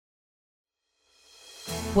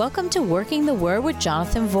Welcome to Working the Word with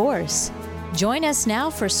Jonathan Vorse. Join us now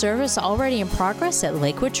for service already in progress at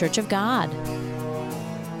Lakewood Church of God.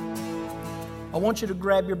 I want you to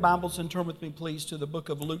grab your Bibles and turn with me, please, to the book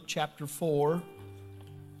of Luke chapter 4.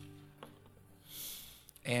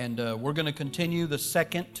 And we're going to continue the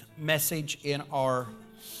second message in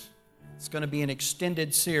it's going to be an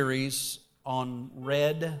extended series on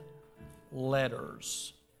red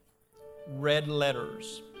letters. Red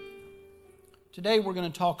letters. Today we're going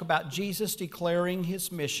to talk about Jesus declaring His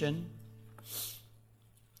mission.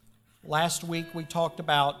 Last week we talked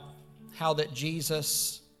about how that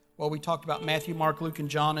we talked about Matthew, Mark, Luke, and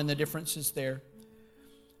John and the differences there.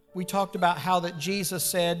 We talked about how that Jesus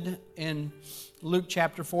said in Luke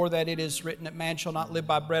chapter 4 that it is written that man shall not live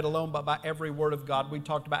by bread alone but by every word of God. We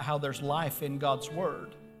talked about how there's life in God's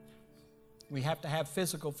word. We have to have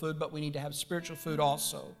physical food, but we need to have spiritual food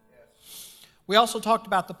also. We also talked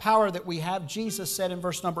about the power that we have. Jesus said in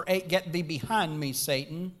verse number 8, "Get thee behind me,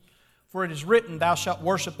 Satan, for it is written, thou shalt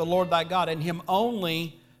worship the Lord thy God, and Him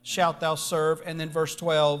only shalt thou serve." And then verse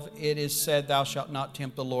 12, it is said, "Thou shalt not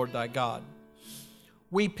tempt the Lord thy God."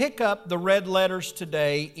 We pick up the red letters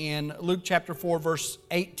today in Luke chapter 4, verse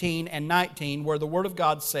 18 and 19, where the Word of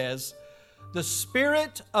God says, "The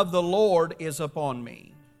Spirit of the Lord is upon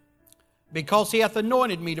me, because He hath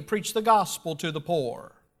anointed me to preach the gospel to the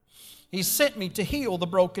poor. He sent me to heal the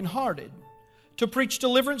brokenhearted, to preach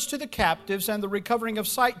deliverance to the captives and the recovering of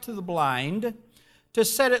sight to the blind, to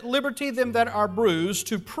set at liberty them that are bruised,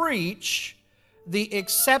 to preach the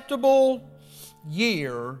acceptable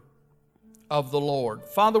year of the Lord."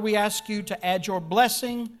 Father, we ask You to add Your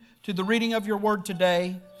blessing to the reading of Your word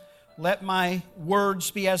today. Let my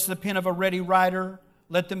words be as the pen of a ready writer.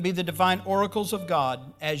 Let them be the divine oracles of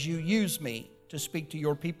God as You use me to speak to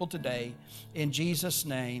Your people today. In Jesus'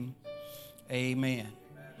 name, amen.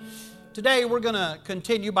 Today we're going to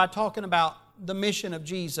continue by talking about the mission of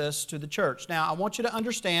Jesus to the church. Now I want you to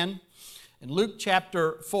understand, in Luke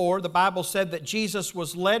chapter 4, the Bible said that Jesus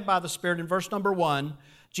was led by the Spirit. In verse number 1,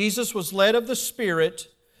 Jesus was led of the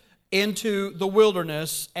Spirit into the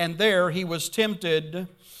wilderness, and there He was tempted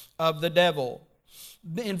of the devil.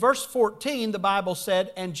 In verse 14, the Bible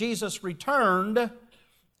said, "And Jesus returned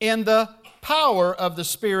in the power of the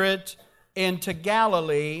Spirit into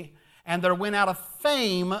Galilee, and there went out a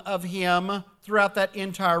fame of Him throughout that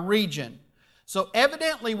entire region." So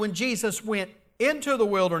evidently when Jesus went into the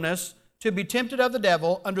wilderness to be tempted of the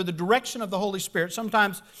devil under the direction of the Holy Spirit,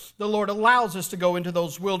 sometimes the Lord allows us to go into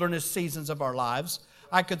those wilderness seasons of our lives.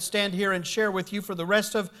 I could stand here and share with you for the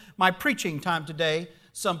rest of my preaching time today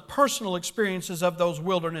some personal experiences of those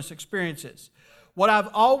wilderness experiences. What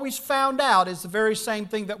I've always found out is the very same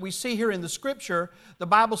thing that we see here in the Scripture. The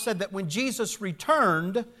Bible said that when Jesus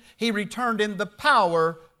returned, He returned in the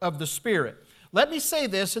power of the Spirit. Let me say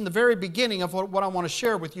this in the very beginning of what I want to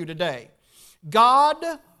share with you today.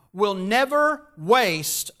 God will never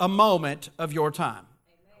waste a moment of your time.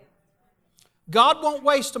 God won't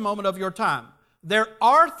waste a moment of your time. There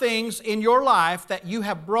are things in your life that you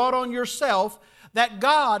have brought on yourself that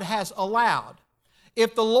God has allowed.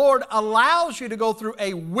 If the Lord allows you to go through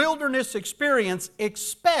a wilderness experience,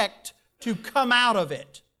 expect to come out of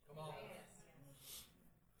it.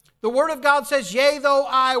 The Word of God says, "Yea, though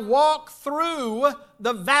I walk through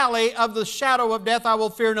the valley of the shadow of death, I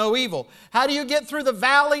will fear no evil." How do you get through the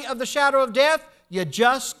valley of the shadow of death? You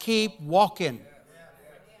just keep walking.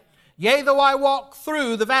 "Yea, though I walk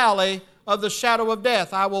through the valley of the shadow of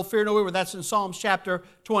death, I will fear no evil." That's in Psalms chapter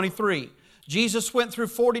 23. Jesus went through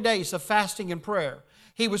 40 days of fasting and prayer.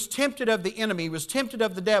 He was tempted of the enemy. He was tempted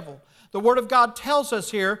of the devil. The Word of God tells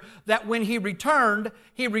us here that when He returned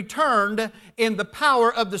in the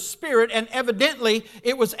power of the Spirit, and evidently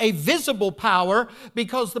it was a visible power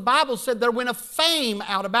because the Bible said there went a fame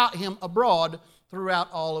out about Him abroad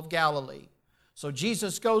throughout all of Galilee. So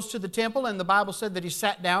Jesus goes to the temple, and the Bible said that He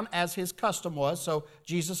sat down as His custom was. So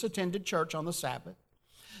Jesus attended church on the Sabbath.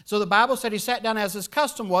 So the Bible said He sat down as His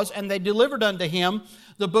custom was, and they delivered unto Him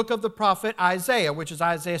the book of the prophet Isaiah, which is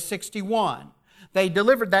Isaiah 61. They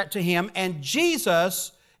delivered that to Him, and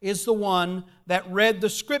Jesus is the one that read the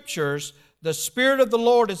Scriptures. "The Spirit of the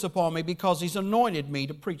Lord is upon me, because He's anointed me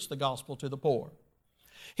to preach the gospel to the poor.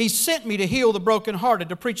 He sent me to heal the brokenhearted,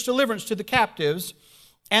 to preach deliverance to the captives,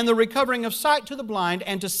 and the recovering of sight to the blind,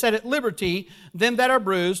 and to set at liberty them that are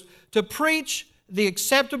bruised, to preach the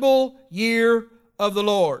acceptable year of the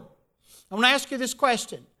Lord." I want to ask you this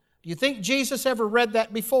question. Do you think Jesus ever read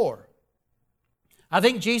that before? I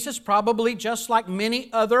think Jesus probably, just like many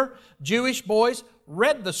other Jewish boys,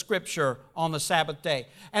 read the Scripture on the Sabbath day.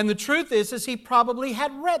 And the truth is He probably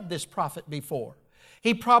had read this prophet before.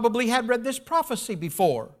 He probably had read this prophecy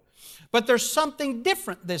before. But there's something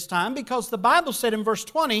different this time, because the Bible said in verse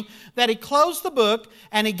 20 that he closed the book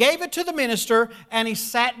and he gave it to the minister and he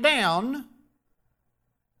sat down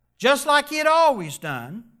just like he had always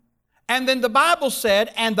done. And then the Bible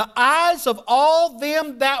said, and the eyes of all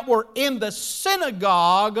them that were in the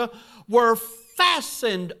synagogue were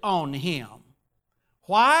fastened on him.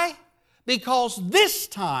 Why? Because this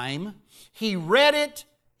time he read it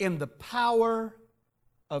in the power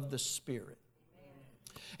of the Spirit.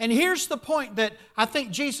 And here's the point that I think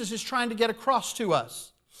Jesus is trying to get across to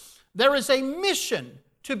us. There is a mission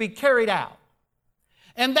to be carried out.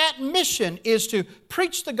 And that mission is to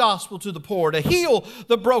preach the gospel to the poor, to heal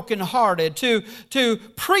the brokenhearted, to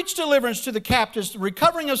preach deliverance to the captives,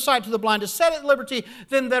 recovering of sight to the blind, to set at liberty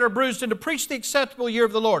them that are bruised, and to preach the acceptable year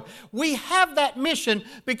of the Lord. We have that mission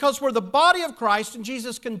because we're the body of Christ, and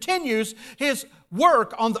Jesus continues His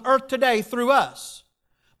work on the earth today through us.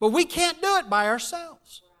 But we can't do it by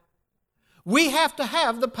ourselves. We have to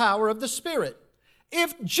have the power of the Spirit.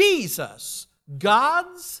 If Jesus,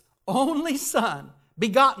 God's only Son,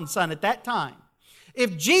 begotten Son at that time,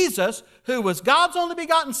 if Jesus, who was God's only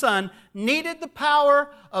begotten Son, needed the power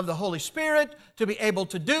of the Holy Spirit to be able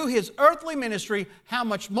to do His earthly ministry, how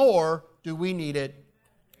much more do we need it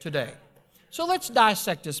today? So let's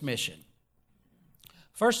dissect this mission.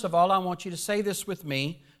 First of all, I want you to say this with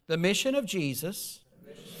me. The mission of Jesus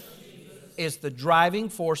is the driving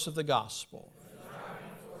force of the gospel.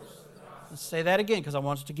 Let's say that again because I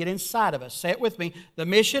want it to get inside of us. Say it with me. The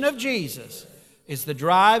mission of Jesus is the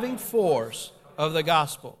driving force of the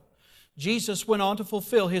gospel. Jesus went on to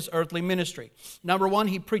fulfill His earthly ministry. Number one,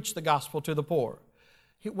 He preached the gospel to the poor.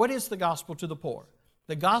 What is the gospel to the poor?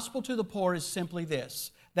 The gospel to the poor is simply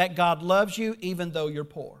this, that God loves you even though you're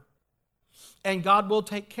poor. And God will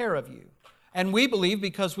take care of you. And we believe,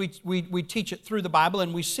 because we teach it through the Bible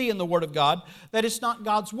and we see in the Word of God, that it's not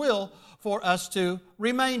God's will for us to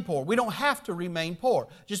remain poor. We don't have to remain poor.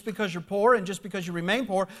 Just because you're poor and just because you remain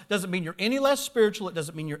poor doesn't mean you're any less spiritual. It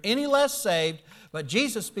doesn't mean you're any less saved. But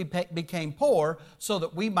Jesus became poor so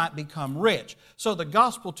that we might become rich. So the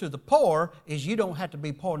gospel to the poor is you don't have to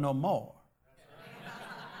be poor no more.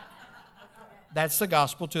 That's the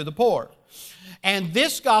gospel to the poor. And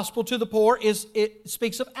this gospel to the poor it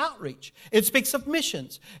speaks of outreach. It speaks of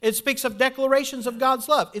missions. It speaks of declarations of God's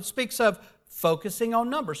love. It speaks of focusing on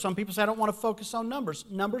numbers. Some people say, I don't want to focus on numbers.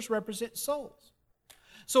 Numbers represent souls.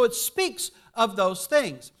 So it speaks of those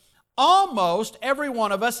things. Almost every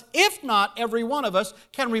one of us, if not every one of us,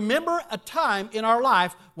 can remember a time in our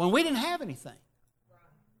life when we didn't have anything.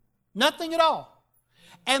 Nothing at all.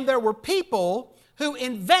 And there were people who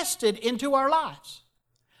invested into our lives.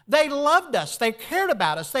 They loved us. They cared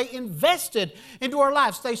about us. They invested into our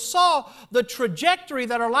lives. They saw the trajectory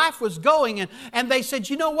that our life was going in, and they said,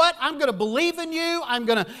 you know what? I'm going to believe in you. I'm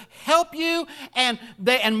going to help you. And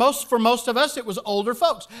for most of us, it was older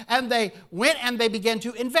folks. And they went and they began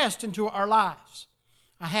to invest into our lives.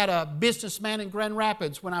 I had a businessman in Grand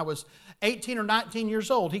Rapids when I was 18 or 19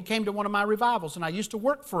 years old. He came to one of my revivals, and I used to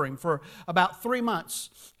work for him for about 3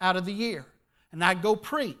 months out of the year. And I'd go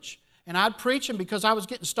preach. And I'd preach, and because I was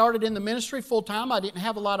getting started in the ministry full time, I didn't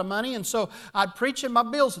have a lot of money, and so I'd preach and my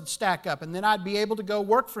bills would stack up. And then I'd be able to go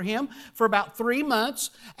work for him for about 3 months,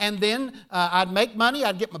 and then I'd make money,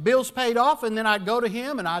 I'd get my bills paid off, and then I'd go to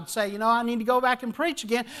him and I'd say, I need to go back and preach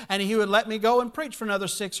again. And he would let me go and preach for another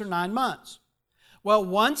 6 or 9 months. Well,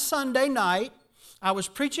 one Sunday night, I was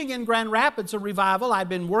preaching in Grand Rapids, a revival. I'd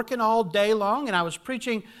been working all day long, and I was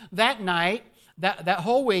preaching that night, that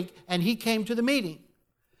whole week, and he came to the meeting.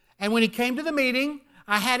 And when he came to the meeting,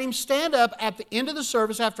 I had him stand up at the end of the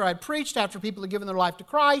service after I'd preached, after people had given their life to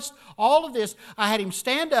Christ, all of this. I had him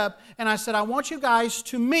stand up and I said, I want you guys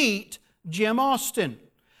to meet Jim Austin.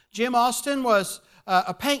 Jim Austin was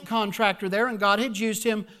a paint contractor there, and God had used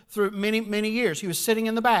him through many, many years. He was sitting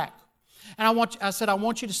in the back. And I said, I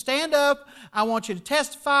want you to stand up. I want you to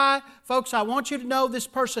testify. Folks, I want you to know this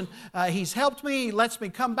person. He's helped me. He lets me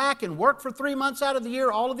come back and work for 3 months out of the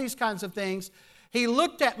year, all of these kinds of things. He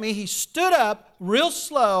looked at me, he stood up real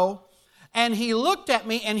slow, and he looked at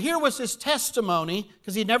me, and here was his testimony,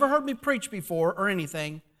 because he'd never heard me preach before or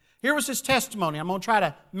anything. Here was his testimony. I'm going to try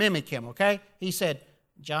to mimic him, okay? He said,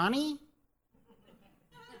 Johnny,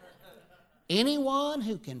 anyone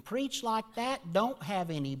who can preach like that don't have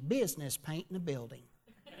any business painting a building.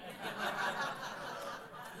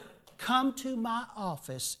 Come to my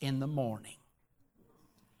office in the morning.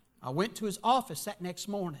 I went to his office that next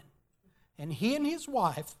morning. And he and his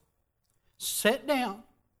wife sat down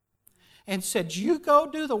and said, you go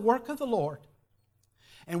do the work of the Lord.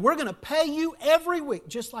 And we're going to pay you every week,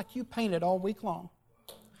 just like you painted all week long.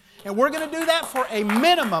 And we're going to do that for a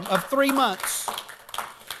minimum of 3 months.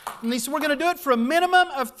 And he said, we're going to do it for a minimum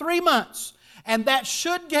of 3 months. And that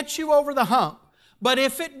should get you over the hump. But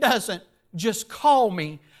if it doesn't, just call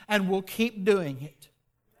me and we'll keep doing it.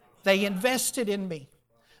 They invested in me.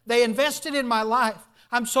 They invested in my life.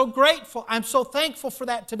 I'm so grateful. I'm so thankful for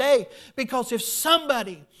that today. Because if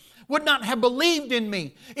somebody would not have believed in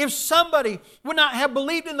me, if somebody would not have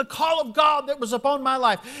believed in the call of God that was upon my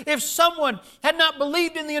life, if someone had not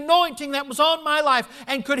believed in the anointing that was on my life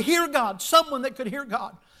and could hear God, someone that could hear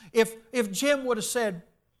God, if Jim would have said,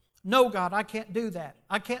 no, God, I can't do that.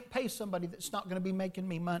 I can't pay somebody that's not going to be making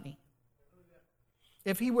me money.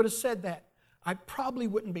 If he would have said that, I probably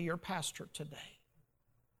wouldn't be your pastor today.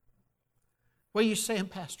 What are you saying,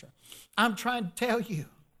 Pastor? I'm trying to tell you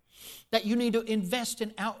that you need to invest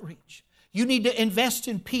in outreach. You need to invest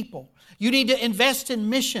in people. You need to invest in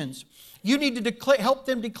missions. You need to help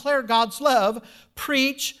them declare God's love.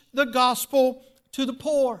 Preach the gospel to the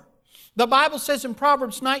poor. The Bible says in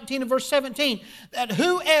Proverbs 19 and verse 17 that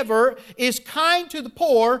whoever is kind to the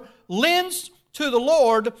poor lends to the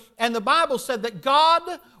Lord, and the Bible said that God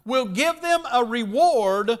will give them a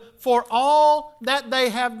reward for all that they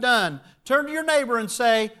have done. Turn to your neighbor and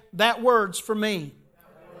say, that word's for me.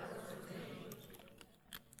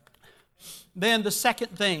 Then the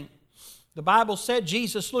second thing, the Bible said,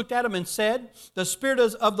 Jesus looked at him and said, the Spirit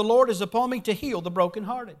of the Lord is upon me to heal the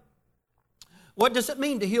brokenhearted. What does it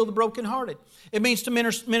mean to heal the brokenhearted? It means to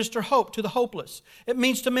minister hope to the hopeless. It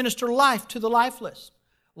means to minister life to the lifeless.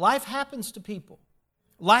 Life happens to people.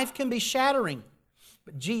 Life can be shattering,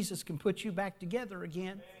 but Jesus can put you back together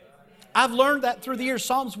again. I've learned that through the years.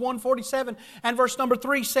 Psalms 147 and verse number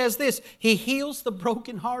 3 says this, He heals the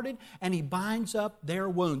brokenhearted and He binds up their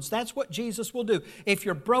wounds. That's what Jesus will do. If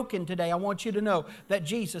you're broken today, I want you to know that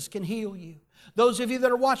Jesus can heal you. Those of you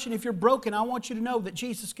that are watching, if you're broken, I want you to know that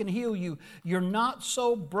Jesus can heal you. You're not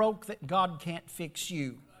so broke that God can't fix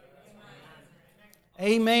you.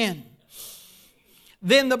 Amen.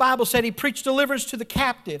 Then the Bible said He preached deliverance to the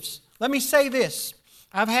captives. Let me say this.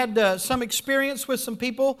 I've had some experience with some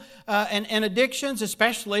people and addictions,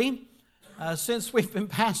 especially since we've been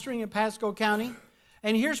pastoring in Pasco County.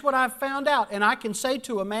 And here's what I've found out. And I can say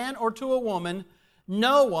to a man or to a woman,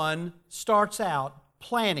 no one starts out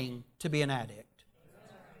planning to be an addict.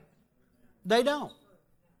 They don't.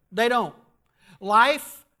 They don't.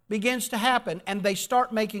 Life begins to happen and they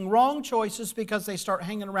start making wrong choices because they start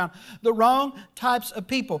hanging around the wrong types of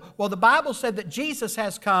people. Well, the Bible said that Jesus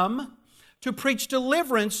has come to preach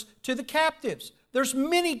deliverance to the captives. There's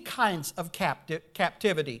many kinds of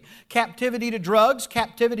captivity. Captivity to drugs,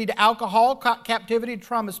 captivity to alcohol, captivity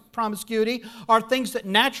to promiscuity are things that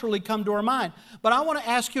naturally come to our mind. But I want to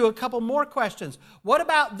ask you a couple more questions. What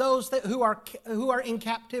about those who are in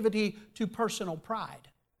captivity to personal pride?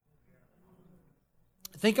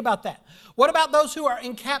 Think about that. What about those who are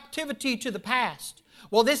in captivity to the past?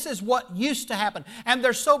 Well, this is what used to happen. And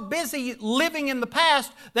they're so busy living in the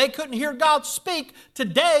past, they couldn't hear God speak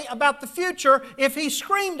today about the future if He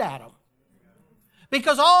screamed at them.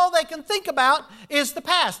 Because all they can think about is the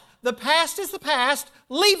past. The past is the past,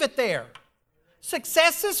 leave it there.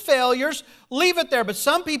 Successes, failures, leave it there. But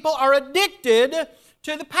some people are addicted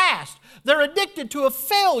to the past. They're addicted to a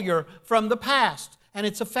failure from the past, and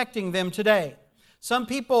it's affecting them today. Some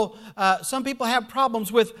people have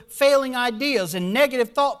problems with failing ideas and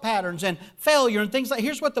negative thought patterns and failure and things like.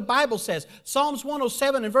 Here's what the Bible says. Psalms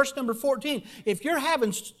 107 and verse number 14. If you're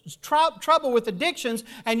having trouble with addictions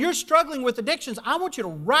and you're struggling with addictions, I want you to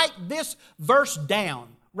write this verse down.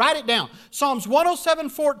 Write it down. Psalms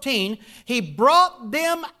 107:14. He brought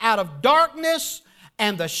them out of darkness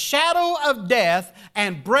and the shadow of death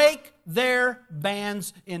and break their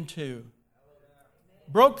bands in two.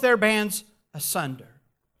 Broke their bands asunder.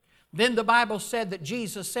 Then the Bible said that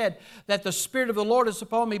Jesus said that the Spirit of the Lord is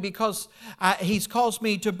upon me because He's caused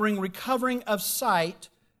me to bring recovering of sight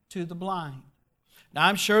to the blind. Now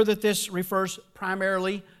I'm sure that this refers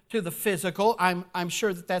primarily to the physical. I'm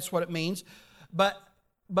sure that that's what it means. But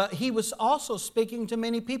He was also speaking to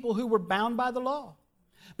many people who were bound by the law.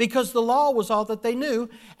 Because the law was all that they knew,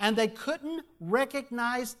 and they couldn't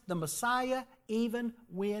recognize the Messiah even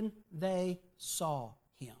when they saw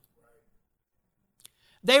Him.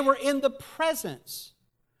 They were in the presence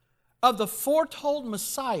of the foretold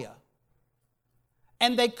Messiah,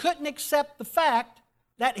 and they couldn't accept the fact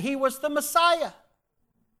that He was the Messiah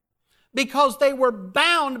because they were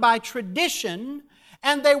bound by tradition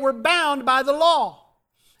and they were bound by the law.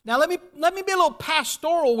 Now let me be a little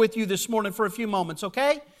pastoral with you this morning for a few moments,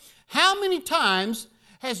 okay? How many times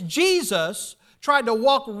has Jesus tried to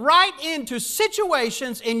walk right into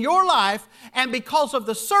situations in your life, and because of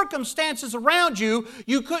the circumstances around you,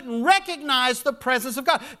 you couldn't recognize the presence of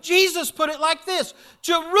God. Jesus put it like this: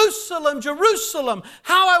 Jerusalem, Jerusalem,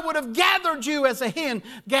 how I would have gathered you as a hen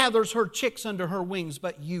gathers her chicks under her wings,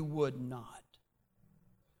 but you would not.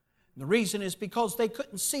 The reason is because they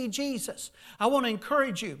couldn't see Jesus. I want to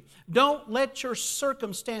encourage you, don't let your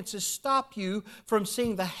circumstances stop you from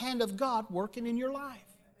seeing the hand of God working in your life.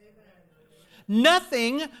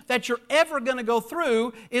 Nothing that you're ever going to go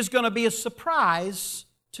through is going to be a surprise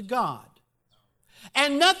to God.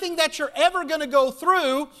 And nothing that you're ever going to go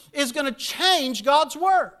through is going to change God's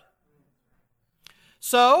Word.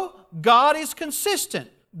 So, God is consistent.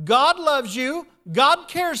 God loves you. God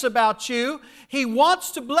cares about you. He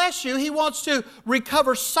wants to bless you. He wants to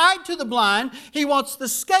recover sight to the blind. He wants the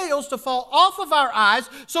scales to fall off of our eyes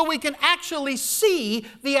so we can actually see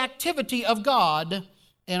the activity of God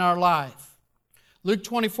in our life. Luke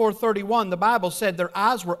 24:31, the Bible said their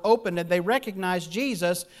eyes were opened and they recognized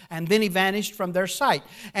Jesus, and then He vanished from their sight.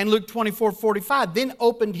 And Luke 24:45, then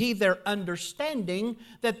opened He their understanding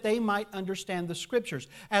that they might understand the Scriptures.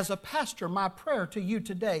 As a pastor, my prayer to you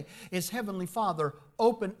today is, Heavenly Father,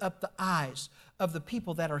 open up the eyes of the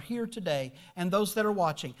people that are here today and those that are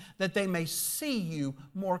watching, that they may see You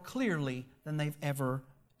more clearly than they've ever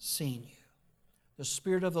seen You. The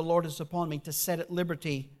Spirit of the Lord is upon me to set at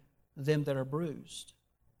liberty them that are bruised.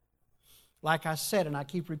 Like I said, and I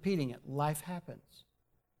keep repeating it, life happens.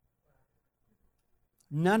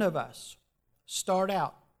 None of us start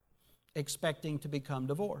out expecting to become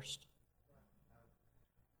divorced.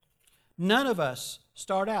 None of us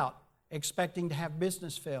start out expecting to have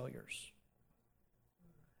business failures.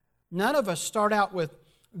 None of us start out with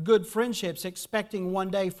good friendships expecting one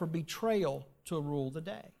day for betrayal to rule the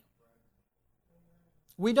day.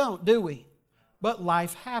 We don't, do we? But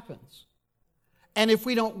life happens. And if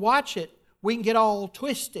we don't watch it, we can get all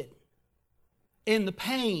twisted in the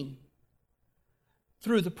pain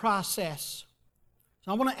through the process.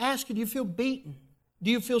 So I want to ask you, do you feel beaten? Do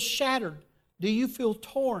you feel shattered? Do you feel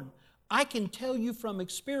torn? I can tell you from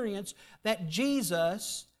experience that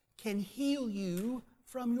Jesus can heal you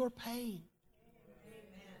from your pain.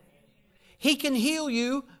 He can heal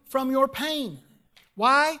you from your pain.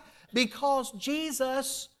 Why? Because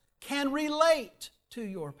Jesus can relate to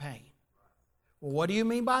your pain. Well, what do you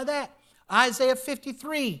mean by that? Isaiah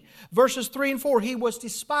 53, verses 3 and 4. He was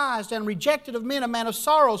despised and rejected of men, a man of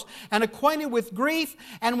sorrows, and acquainted with grief,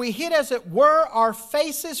 and we hid, as it were, our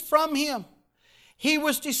faces from Him. He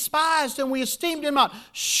was despised, and we esteemed Him not.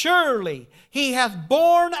 Surely He hath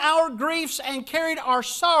borne our griefs and carried our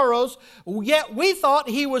sorrows, yet we thought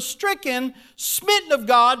He was stricken, smitten of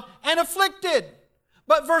God, and afflicted.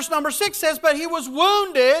 But verse number 6 says, but He was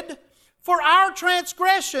wounded for our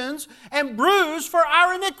transgressions and bruised for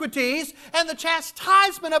our iniquities, and the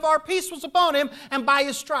chastisement of our peace was upon Him, and by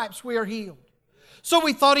His stripes we are healed. So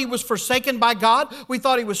we thought He was forsaken by God. We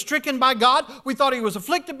thought He was stricken by God. We thought He was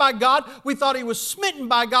afflicted by God. We thought He was smitten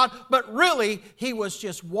by God. But really, He was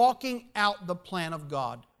just walking out the plan of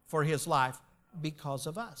God for His life because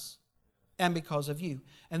of us and because of you.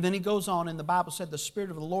 And then He goes on, and the Bible said, the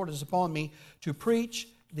Spirit of the Lord is upon me to preach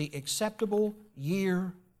the acceptable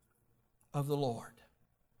year of the Lord.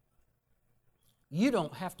 You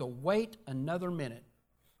don't have to wait another minute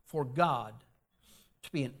for God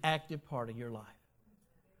to be an active part of your life.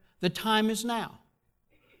 The time is now.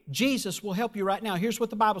 Jesus will help you right now. Here's what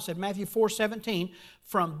the Bible said, Matthew 4:17.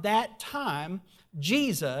 From that time,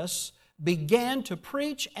 Jesus began to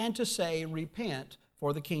preach and to say, repent,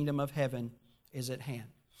 for the kingdom of heaven is at hand.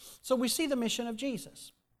 So we see the mission of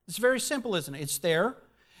Jesus. It's very simple, isn't it? It's there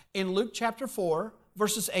in Luke chapter 4,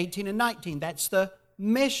 verses 18 and 19. That's the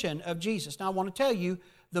mission of Jesus. Now I want to tell you,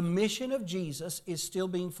 the mission of Jesus is still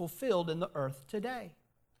being fulfilled in the earth today.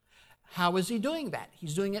 How is He doing that?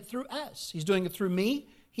 He's doing it through us. He's doing it through me.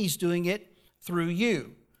 He's doing it through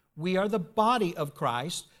you. We are the body of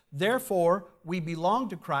Christ. Therefore, we belong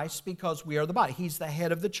to Christ because we are the body. He's the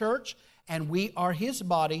head of the church, and we are His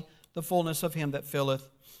body, the fullness of Him that filleth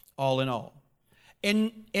all in all.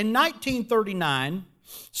 In 1939,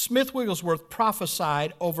 Smith Wigglesworth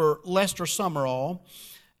prophesied over Lester Sumrall,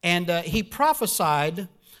 and he prophesied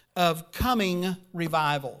of coming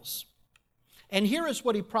revivals. And here is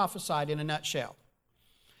what he prophesied in a nutshell.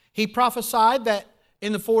 He prophesied that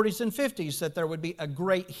in the 40s and 50s that there would be a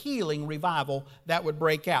great healing revival that would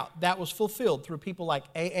break out. That was fulfilled through people like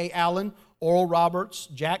A.A. Allen, Oral Roberts,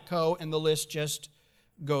 Jack Coe, and the list just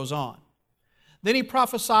goes on. Then he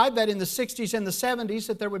prophesied that in the 60s and the 70s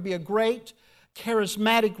that there would be a great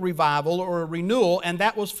charismatic revival or a renewal, and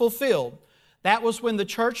that was fulfilled. That was when the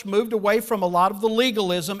church moved away from a lot of the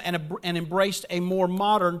legalism and embraced a more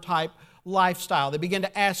modern type lifestyle. They began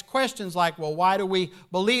to ask questions like, well, why do we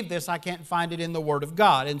believe this? I can't find it in the Word of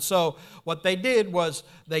God. And so what they did was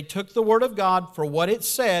they took the Word of God for what it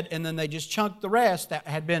said, and then they just chunked the rest that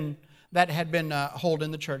had been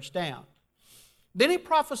holding the church down. Then he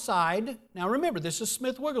prophesied, now remember, this is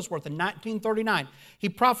Smith Wigglesworth in 1939. He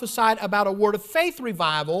prophesied about a Word of Faith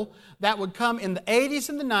revival that would come in the 80s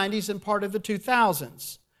and the 90s and part of the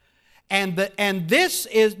 2000s. And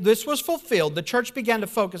this was fulfilled. The church began to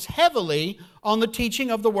focus heavily on the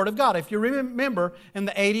teaching of the Word of God. If you remember, in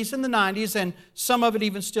the 80s and the 90s, and some of it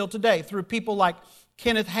even still today, through people like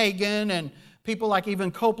Kenneth Hagin and people like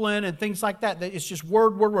even Copeland and things like that, it's just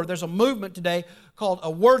word, word, word. There's a movement today called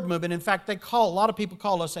a word movement. In fact, a lot of people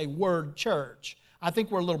call us a word church. I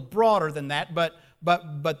think we're a little broader than that, but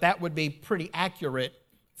that would be pretty accurate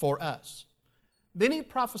for us. Then he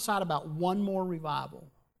prophesied about one more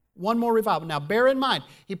revival. One more revival. Now, bear in mind,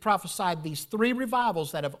 he prophesied these 3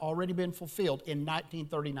 revivals that have already been fulfilled in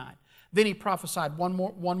 1939. Then he prophesied one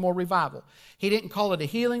more revival. He didn't call it a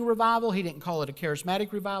healing revival. He didn't call it a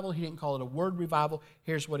charismatic revival. He didn't call it a word revival.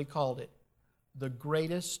 Here's what he called it: the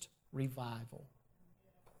greatest revival.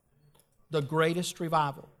 The greatest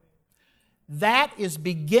revival. That is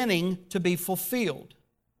beginning to be fulfilled.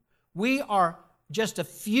 We are just a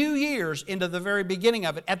few years into the very beginning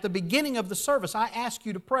of it. At the beginning of the service, I ask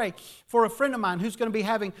you to pray for a friend of mine who's going to be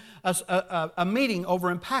having a meeting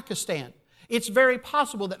over in Pakistan. It's very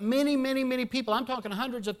possible that many, many, many people, I'm talking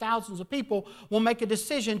hundreds of thousands of people, will make a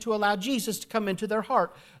decision to allow Jesus to come into their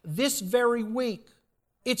heart this very week.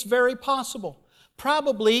 It's very possible.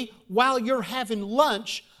 Probably while you're having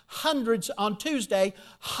lunch, on Tuesday,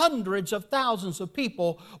 hundreds of thousands of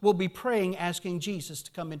people will be praying, asking Jesus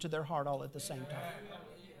to come into their heart all at the same time.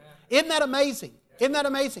 Isn't that amazing? Isn't that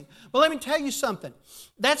amazing? Well, let me tell you something.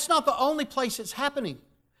 That's not the only place it's happening.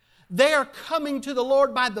 They are coming to the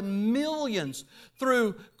Lord by the millions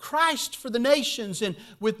through Christ for the Nations and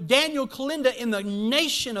with Daniel Kalinda in the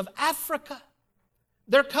nation of Africa.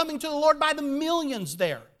 They're coming to the Lord by the millions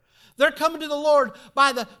there. They're coming to the Lord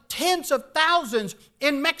by the tens of thousands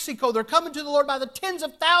in Mexico. They're coming to the Lord by the tens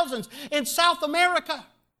of thousands in South America.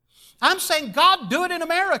 I'm saying, God, do it in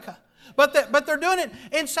America. But they're doing it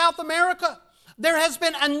in South America. There has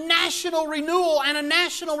been a national renewal and a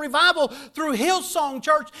national revival through Hillsong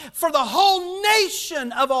Church for the whole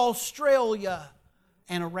nation of Australia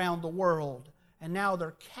and around the world. And now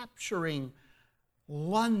they're capturing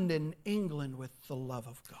London, England with the love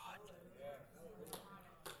of God.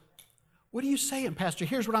 What are you saying, Pastor?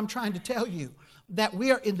 Here's what I'm trying to tell you. That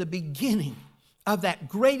we are in the beginning of that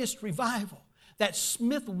greatest revival that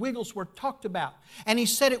Smith Wigglesworth talked about. And he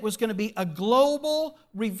said it was going to be a global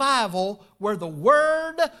revival where the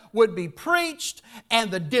Word would be preached and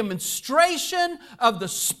the demonstration of the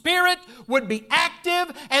Spirit would be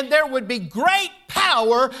active and there would be great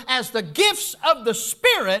power as the gifts of the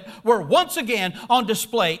Spirit were once again on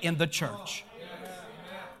display in the church.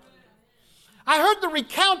 I heard the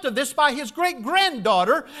recount of this by his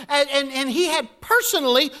great-granddaughter, and he had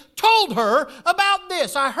personally told her about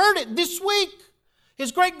this. I heard it this week.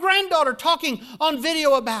 His great-granddaughter talking on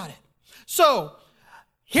video about it. So,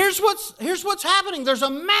 here's what's happening. There's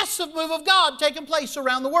a massive move of God taking place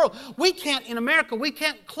around the world. In America, we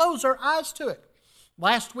can't close our eyes to it.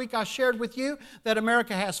 Last week I shared with you that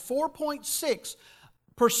America has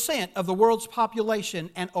 4.6% of the world's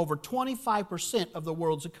population and over 25% of the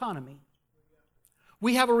world's economy.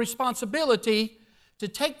 We have a responsibility to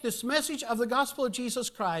take this message of the gospel of Jesus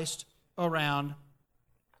Christ around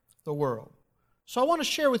the world. So I want to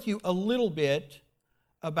share with you a little bit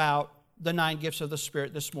about the 9 gifts of the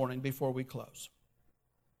Spirit this morning before we close.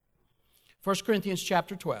 1 Corinthians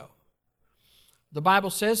chapter 12. The Bible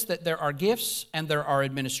says that there are gifts and there are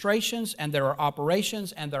administrations and there are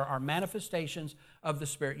operations and there are manifestations of the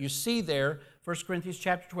Spirit. You see there, 1 Corinthians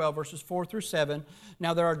chapter 12, verses 4 through 7.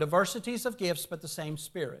 Now there are diversities of gifts, but the same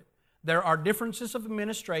Spirit. There are differences of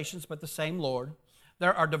administrations, but the same Lord.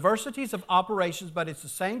 There are diversities of operations, but it's the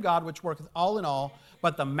same God which worketh all in all.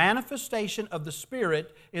 But the manifestation of the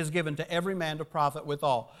Spirit is given to every man to profit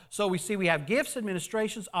withal. So we see we have gifts,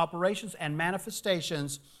 administrations, operations, and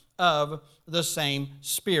manifestations of the same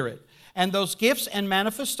Spirit. And those gifts and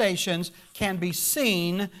manifestations can be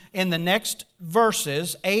seen in the next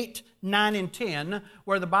verses, 8, 9, and 10,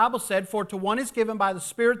 where the Bible said, "For to one is given by the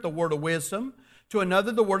Spirit the word of wisdom, to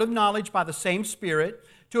another the word of knowledge by the same Spirit,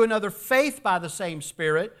 to another faith by the same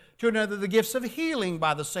Spirit, to another the gifts of healing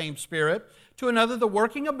by the same Spirit, to another the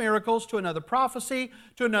working of miracles, to another prophecy,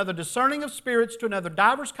 to another discerning of spirits, to another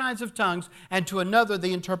divers kinds of tongues, and to another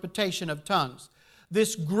the interpretation of tongues.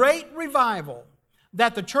 This great revival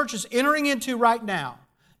that the church is entering into right now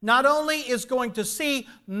not only is going to see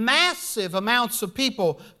massive amounts of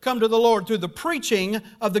people come to the Lord through the preaching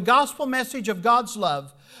of the gospel message of God's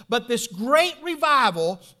love, but this great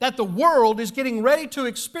revival that the world is getting ready to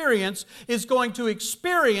experience is going to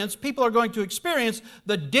experience, people are going to experience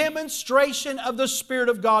the demonstration of the Spirit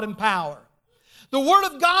of God in power. The Word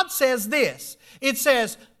of God says this. It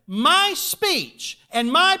says, my speech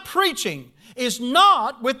and my preaching is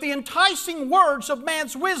not with the enticing words of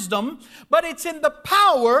man's wisdom, but it's in the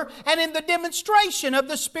power and in the demonstration of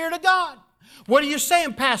the Spirit of God. What are you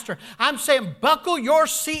saying, Pastor? I'm saying buckle your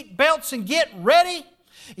seat belts and get ready.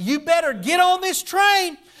 You better get on this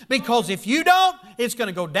train, because if you don't, it's going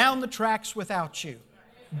to go down the tracks without you.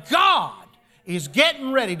 God is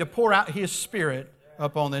getting ready to pour out His Spirit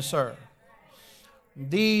upon this earth.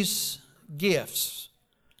 These gifts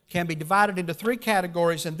can be divided into three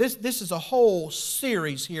categories, and this is a whole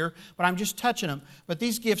series here, but I'm just touching them. But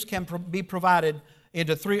these gifts can be divided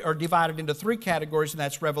into three categories, and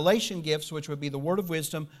that's revelation gifts, which would be the word of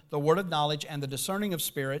wisdom, the word of knowledge, and the discerning of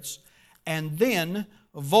spirits. And then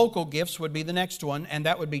vocal gifts would be the next one, and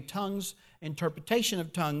that would be tongues, interpretation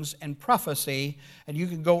of tongues, and prophecy. And you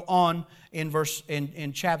can go on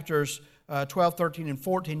in chapters 12, 13, and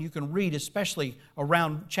 14. You can read, especially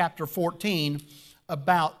around chapter 14,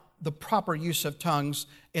 about the proper use of tongues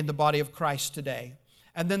in the body of Christ today.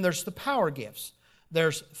 And then there's the power gifts.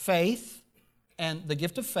 There's faith and the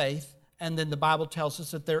gift of faith, and then the Bible tells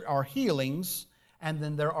us that there are healings, and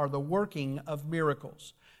then there are the working of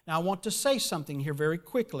miracles. Now I want to say something here very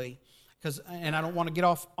quickly, and I don't want to get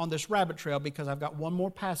off on this rabbit trail, because I've got one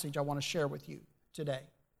more passage I want to share with you today.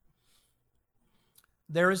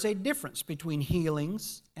 There is a difference between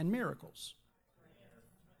healings and miracles.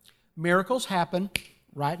 Miracles happen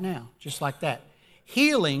right now, just like that.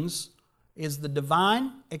 Healings is the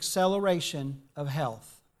divine acceleration of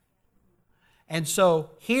health. And so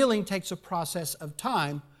healing takes a process of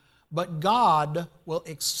time, but God will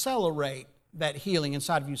accelerate that healing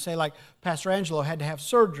inside of you. Say like Pastor Angelo had to have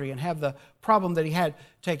surgery and have the problem that he had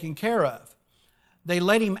taken care of. They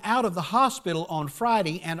let him out of the hospital on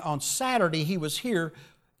Friday, and on Saturday he was here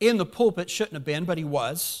in the pulpit. Shouldn't have been, but he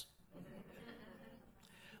was.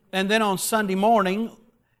 And then on Sunday morning,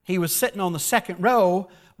 he was sitting on the second row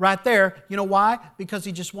right there. You know why? Because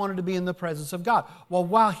he just wanted to be in the presence of God. Well,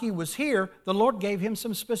 while he was here, the Lord gave him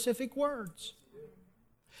some specific words.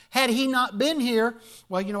 Had he not been here,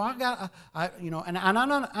 well, and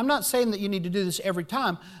I'm not saying that you need to do this every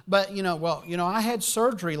time, but, I had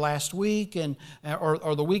surgery last week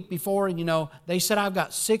or the week before, and, they said I've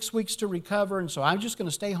got 6 weeks to recover, and so I'm just going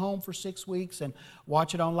to stay home for 6 weeks and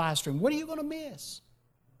watch it on live stream. What are you going to miss?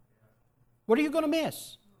 What are you going to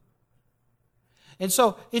miss? And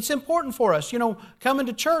so it's important for us, coming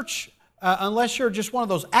to church, unless you're just one of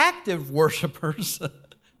those active worshipers,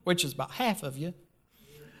 which is about half of you.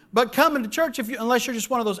 But coming to church, unless you're just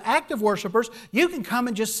one of those active worshipers, you can come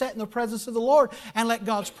and just sit in the presence of the Lord and let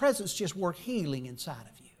God's presence just work healing inside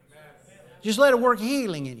of you. Just let it work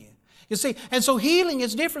healing in you. You see, and so healing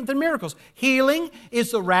is different than miracles. Healing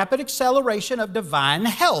is the rapid acceleration of divine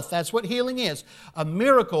health. That's what healing is. A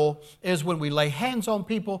miracle is when we lay hands on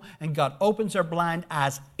people and God opens their blind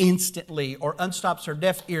eyes instantly or unstops their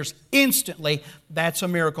deaf ears instantly. That's a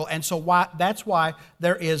miracle. And so that's why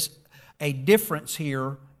there is a difference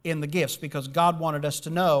here in the gifts, because God wanted us to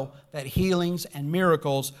know that healings and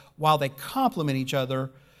miracles, while they complement each other,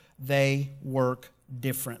 they work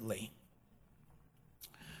differently.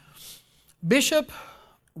 Bishop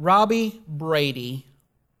Robbie Brady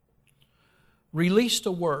released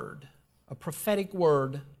a word, a prophetic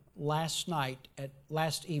word, last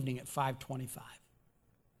evening at 5:25.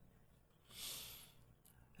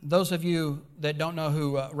 Those of you that don't know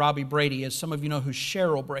who Robbie Brady is, some of you know who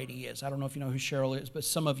Cheryl Brady is. I don't know if you know who Cheryl is, but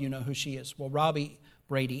some of you know who she is. Well, Robbie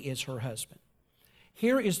Brady is her husband.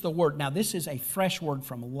 Here is the word. Now, this is a fresh word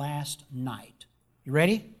from last night. You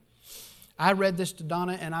ready? I read this to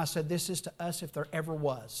Donna and I said, this is to us if there ever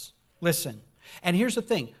was. Listen. And here's the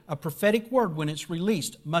thing. A prophetic word, when it's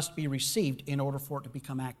released, must be received in order for it to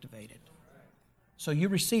become activated. So you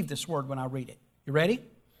receive this word when I read it. You ready?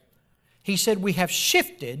 He said, we have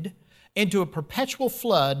shifted into a perpetual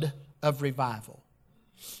flood of revival.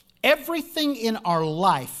 Everything in our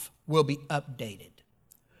life will be updated.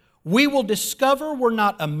 We will discover we're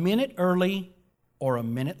not a minute early or a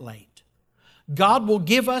minute late. God will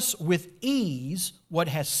give us with ease what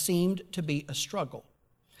has seemed to be a struggle.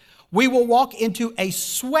 we will walk into a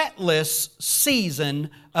sweatless season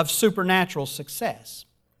of supernatural success.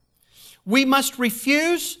 We must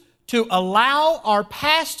refuse to allow our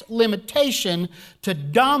past limitation to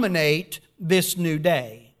dominate this new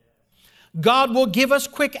day. God will give us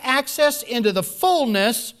quick access into the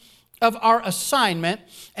fullness of our assignment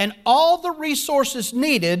and all the resources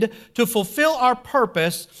needed to fulfill our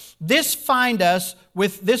purpose. This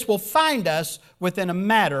will find us within a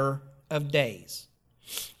matter of days.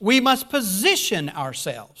 We must position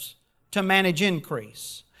ourselves to manage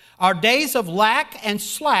increase. Our days of lack and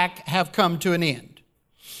slack have come to an end.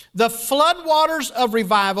 The floodwaters of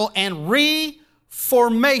revival and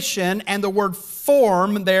reformation, and the word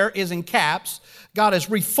form there is in caps. God is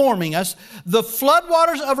reforming us. The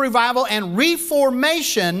floodwaters of revival and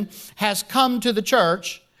reformation has come to the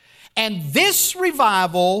church, and this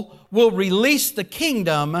revival will release the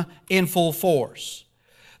kingdom in full force.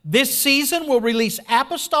 This season will release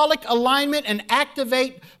apostolic alignment and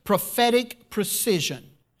activate prophetic precision.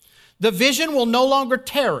 The vision will no longer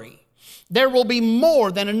tarry. There will be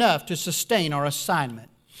more than enough to sustain our assignment.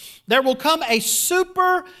 There will come a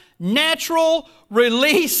supernatural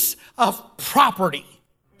release of property.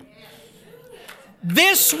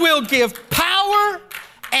 This will give power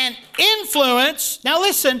and influence, now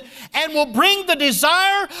listen, and will bring the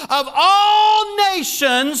desire of all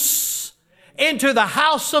nations into the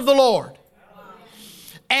house of the Lord.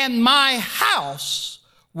 And my house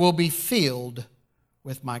will be filled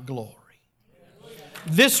with my glory.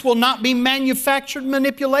 This will not be manufactured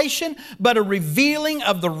manipulation, but a revealing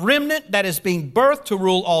of the remnant that is being birthed to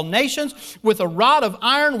rule all nations with a rod of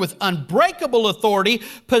iron with unbreakable authority.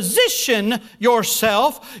 Position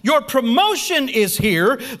yourself. Your promotion is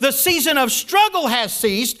here. The season of struggle has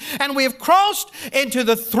ceased, and we have crossed into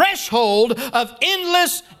the threshold of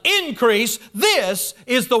endless increase. This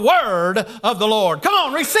is the word of the Lord. Come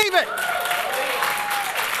on, receive it.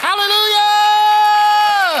 Hallelujah!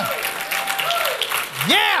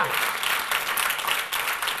 Yeah!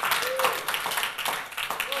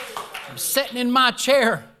 I'm sitting in my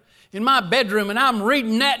chair in my bedroom and I'm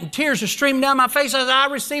reading that and tears are streaming down my face. I said, I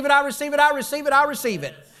receive it, I receive it, I receive it, I receive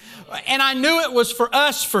it. And I knew it was for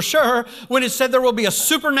us for sure when it said there will be a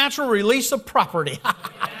supernatural release of property.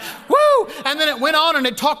 Woo! And then it went on and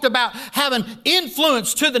it talked about having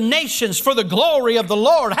influence to the nations for the glory of the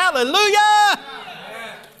Lord. Hallelujah!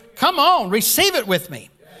 Come on, receive it with me.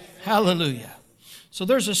 Hallelujah. So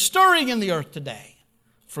there's a stirring in the earth today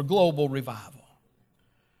for global revival.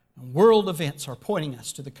 And world events are pointing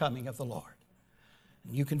us to the coming of the Lord.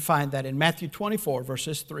 And you can find that in Matthew 24,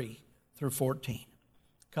 verses 3 through 14.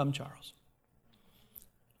 Come, Charles.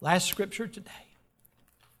 Last scripture today.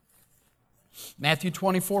 Matthew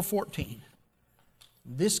 24, 14.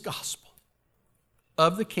 This gospel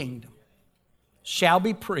of the kingdom shall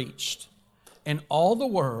be preached in all the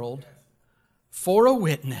world for a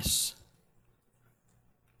witness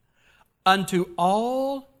unto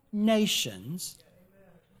all nations,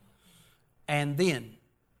 and then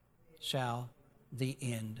shall the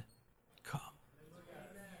end come.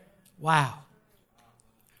 Wow.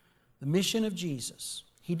 The mission of Jesus,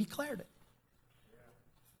 He declared it.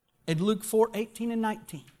 In Luke 4, 18 and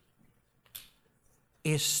 19,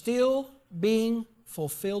 is still being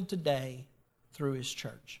fulfilled today through His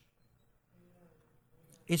church.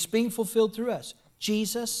 It's being fulfilled through us.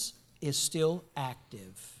 Jesus is still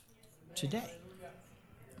active today.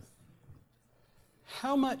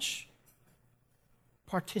 How much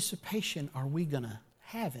participation are we going to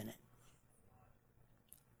have in it?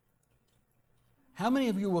 How many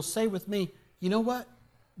of you will say with me, you know what?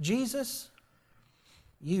 Jesus,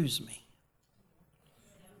 use me.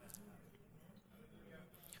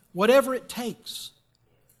 Whatever it takes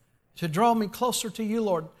to draw me closer to you,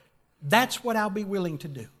 Lord, that's what I'll be willing to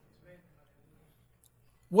do.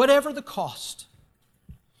 Whatever the cost.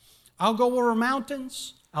 I'll go over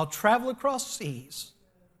mountains. I'll travel across seas.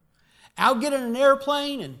 I'll get in an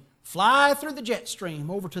airplane and fly through the jet stream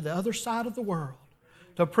over to the other side of the world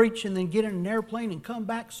to preach, and then get in an airplane and come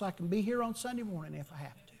back so I can be here on Sunday morning if I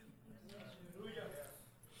have to.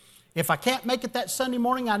 If I can't make it that Sunday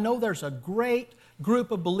morning, I know there's a great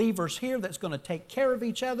group of believers here that's going to take care of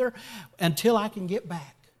each other until I can get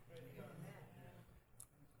back.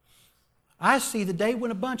 I see the day when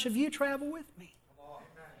a bunch of you travel with me.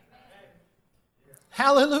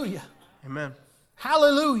 Hallelujah. Amen.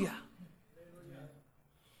 Hallelujah.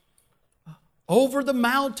 Over the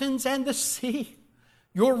mountains and the sea,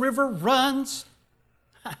 your river runs.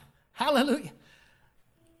 Hallelujah.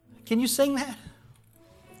 Can you sing that?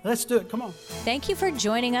 Let's do it. Come on. Thank you for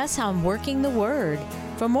joining us on Working the Word.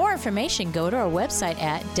 For more information, go to our website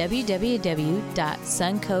at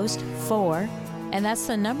www.suncoast4, and that's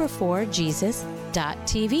the number 4,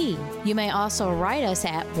 Jesus.tv. You may also write us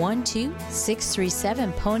at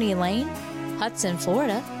 12637 Pony Lane, Hudson,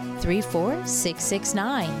 Florida,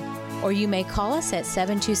 34669. Or you may call us at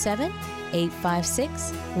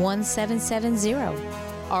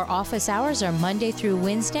 727-856-1770. Our office hours are Monday through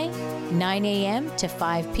Wednesday, 9 a.m. to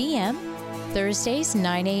 5 p.m., Thursdays,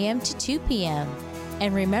 9 a.m. to 2 p.m.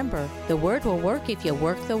 And remember, the Word will work if you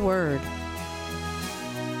work the Word.